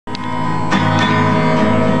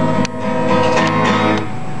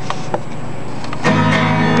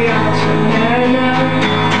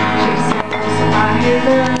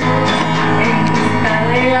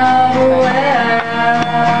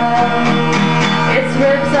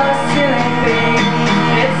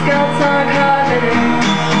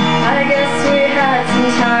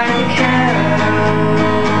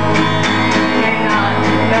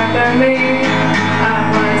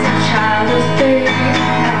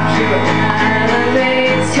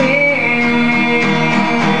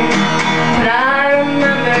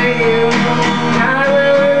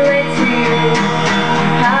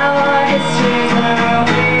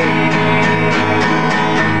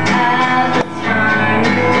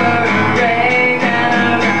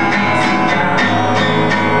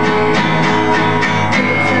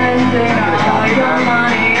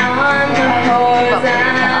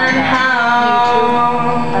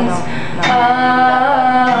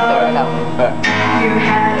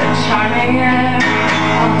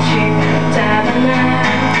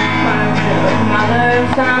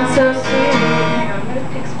found so sweet. Hang on, my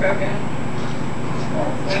pick's broken.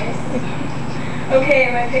 That's nice.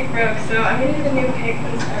 Okay, my pick broke, so I'm gonna need a new pick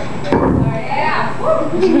and start with it. Sorry. Yeah.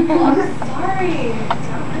 Oh, I'm sorry. It's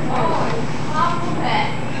not my fault.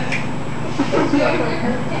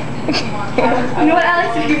 You know what,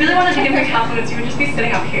 Alex? If you really wanted to give me compliments, you would just be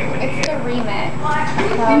sitting up here, wouldn't you? It's the remix.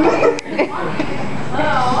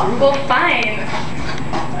 Well, fine.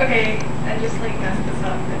 Okay, I just like messed this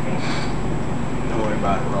up, I think. Don't worry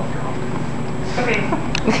about it, we're all drunk. Okay.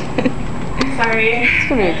 Sorry. It's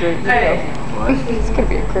gonna be a great video. Alright. What? It's gonna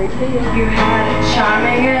be a great video. You had a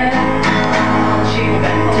charming head, she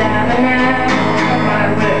bent down and head,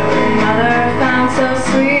 my widowed mother found so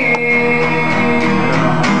sweet.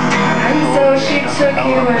 And so she took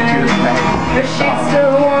you in, her sheets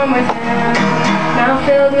still warm within, now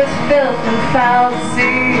filled with filth and foul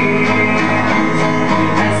disease.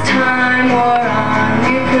 As time wore on,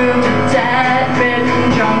 you proved a debt-ridden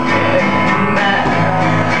drunkard mess,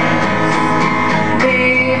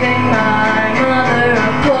 leaving my mother a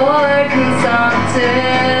poor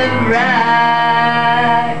consumptive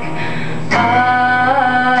wreck.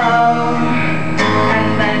 Oh, and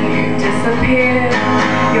then you disappeared,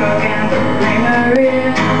 your gambling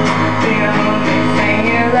arrears, the only thing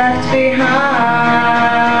you left behind.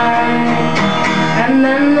 And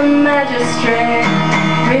then the magistrate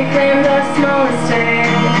reclaimed our small estate,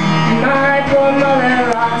 and my poor mother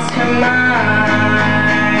lost her mind.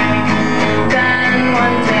 Then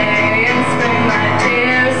one day in spring, my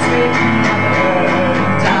dear sweet mother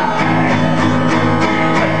died.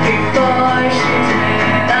 But before she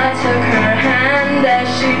did, I took her hand as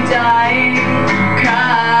she dying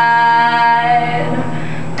cried.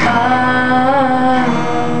 Oh,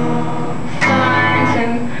 find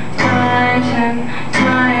him,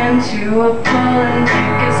 tie him to a pole and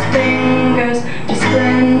break his fingers to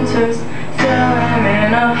splinters. Throw him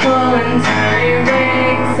in a hole until he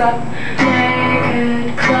wakes up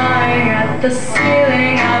naked, clawing at the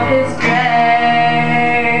ceiling of his grave.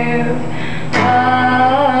 Oh.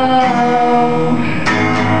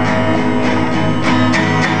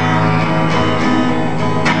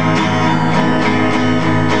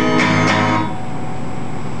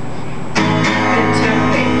 It took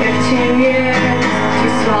me 15 years to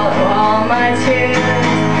swallow all my tears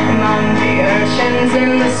among the urchins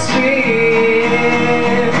in the street,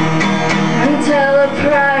 until a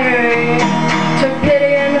priory took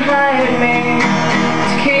pity and hired me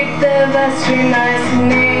to keep their vestry nice and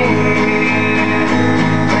neat.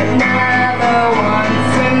 But never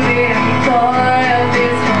once in the employ of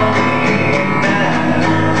these holy men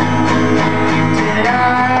did I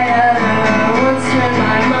ever once turn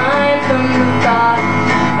my mind from the thought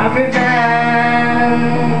of revenge.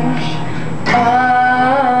 Oh,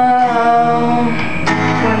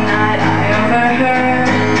 one night I overheard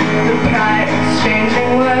the prior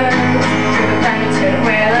exchanging words with a penitent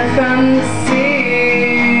whaler from the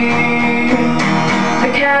sea.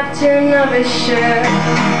 The captain of his ship,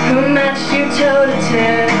 who matched you toe to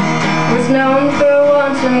tip, was known for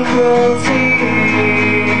wanton cruelty.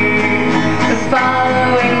 The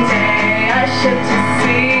following day I shipped to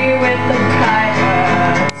sea with the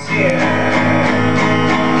privateer,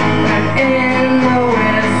 and in the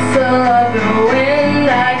whistle of the wind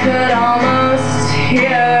I could almost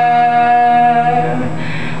hear.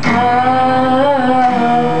 Oh,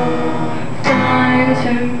 find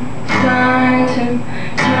him, tie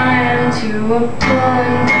him to a pole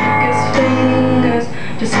and break his fingers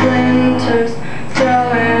to splinters. Throw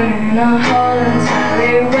him in a hole until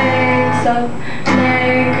he wakes up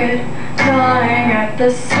naked, clawing at the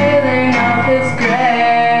ceiling of his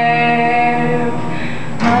grave.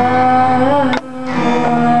 Oh,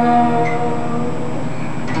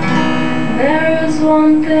 there is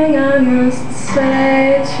one thing I must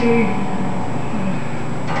say to you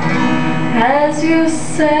as you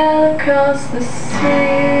sail across the sea.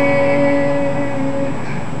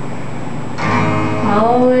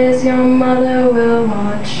 Always your mother will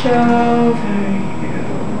watch over you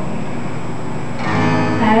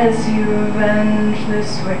as you avenge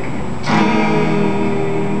this wicked deed.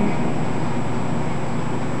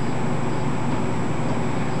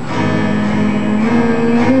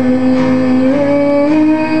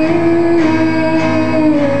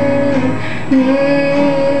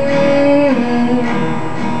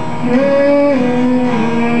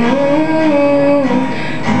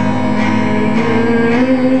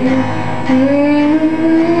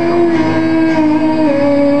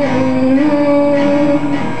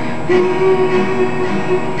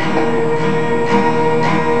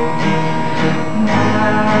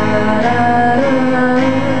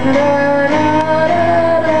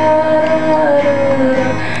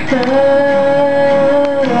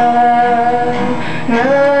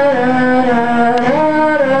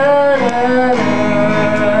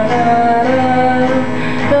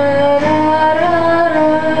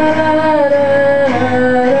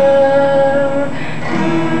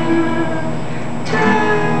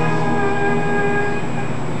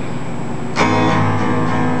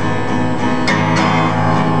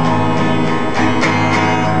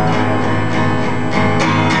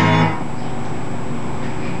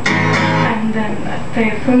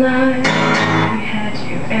 beautiful night. We had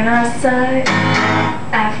you in our sight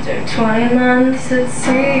after 20 months at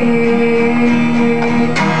sea.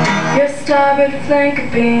 Your starboard flank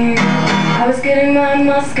abeam, I was getting my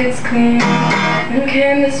muskets clean, then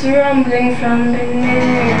came this rumbling from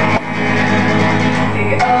beneath.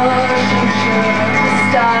 The ocean shook the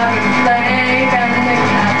starboard flank and the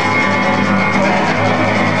captain well.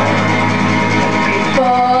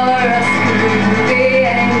 Before us grew the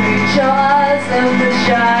angry jaws of the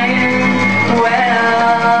giant whale.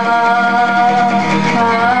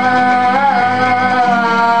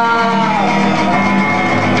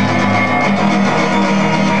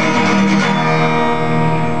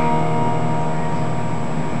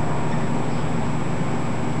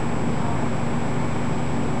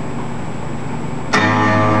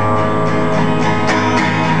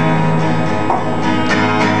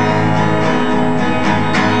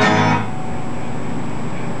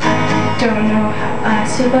 Don't know how I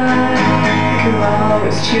survived, could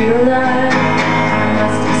always chew alive. I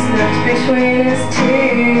must have slipped between his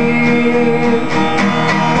teeth.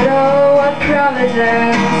 But oh, what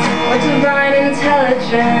providence, what divine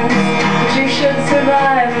intelligence, that you should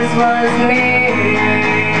survive as well as me.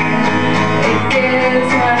 It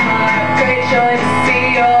gives my heart great joy to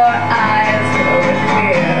see your eyes glow with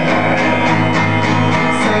fear.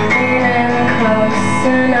 So lean in close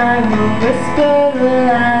and I will whisper the